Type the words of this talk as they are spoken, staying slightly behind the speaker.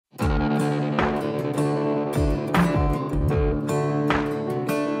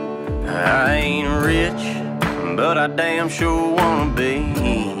I damn sure wanna be.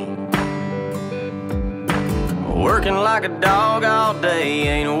 Working like a dog all day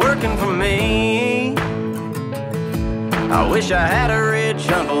ain't working for me. I wish I had a rich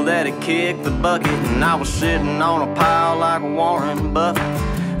uncle that'd kick the bucket and I was sitting on a pile like Warren Buffett.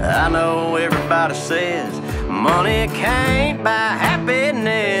 I know everybody says money can't buy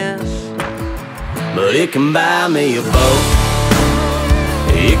happiness, but it can buy me a boat.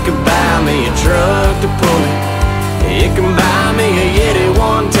 It can buy me a truck to pull it. It can buy me a Yeti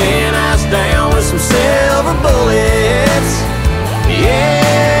 110 ice down with some silver bullets.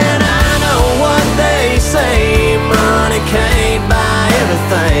 Yeah, and I know what they say, money can't buy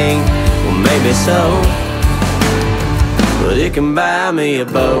everything. Well, maybe so, but it can buy me a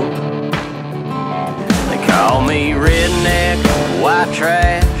boat. They call me redneck, white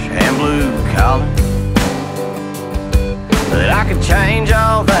trash, and blue collar, but I could change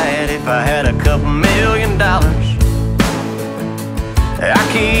all that if I had a couple $1 million. I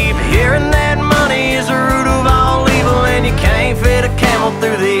keep hearing that money is the root of all evil, and you can't fit a camel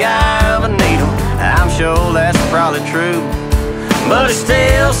through the eye of a needle. I'm sure that's probably true, but it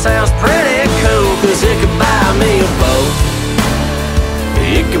still sounds pretty cool, 'cause it could buy me a boat.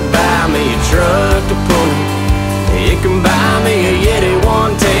 It could buy me a truck to pull it. It can buy me a Yeti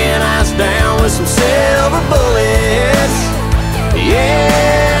 110 ice down with some silver bullets.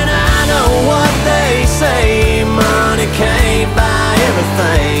 Yeah, and I know what they say, money can't buy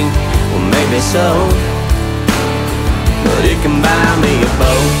everything. Well, maybe so, but it can buy me a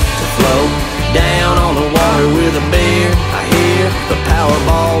boat to float down on the water with a beer. I hear the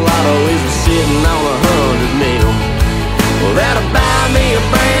Powerball lotto is sitting on 100 mil. Well, that'll buy me a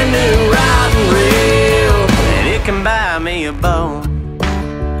brand new rod and reel. And it can buy me a boat.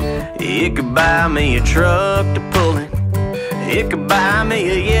 It could buy me a truck to pull it. It could buy me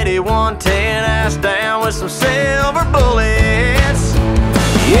a Yeti 110 ice down with some silver bullets.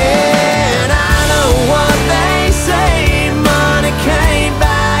 Yeah, and I know what they say, money can't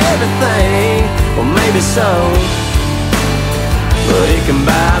buy everything. Well, maybe so, but it can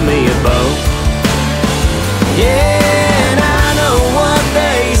buy me a boat. Yeah, and I know what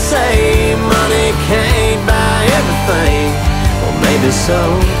they say, money can't buy everything. Well, maybe so,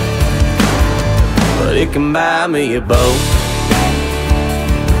 but it can buy me a boat.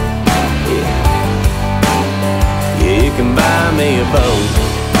 Yeah, it can buy me a boat.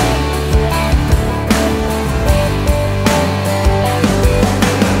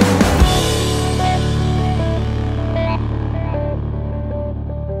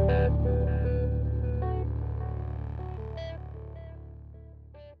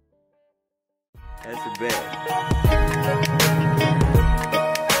 That's a bet.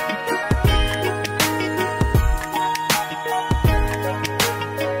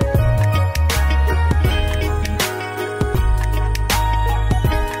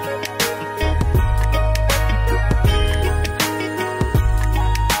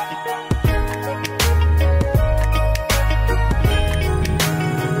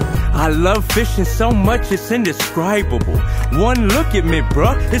 I love fishing so much it's indescribable. One look at me,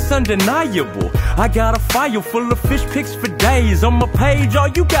 bruh, it's undeniable. I got a file full of fish pics for days. On my page, all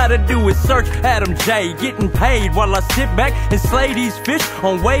you gotta do is search Adam J. Getting paid while I sit back and slay these fish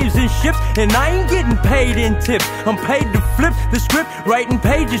on waves and ships. And I ain't getting paid in tips, I'm paid to flip the script, writing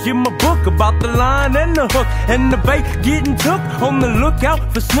pages in my book about the line and the hook and the bait getting took. On the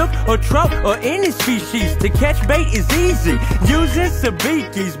lookout for snook or trout or any species. To catch bait is easy, using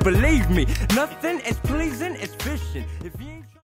sabikis. Believe me, nothing as pleasing as fishing. If you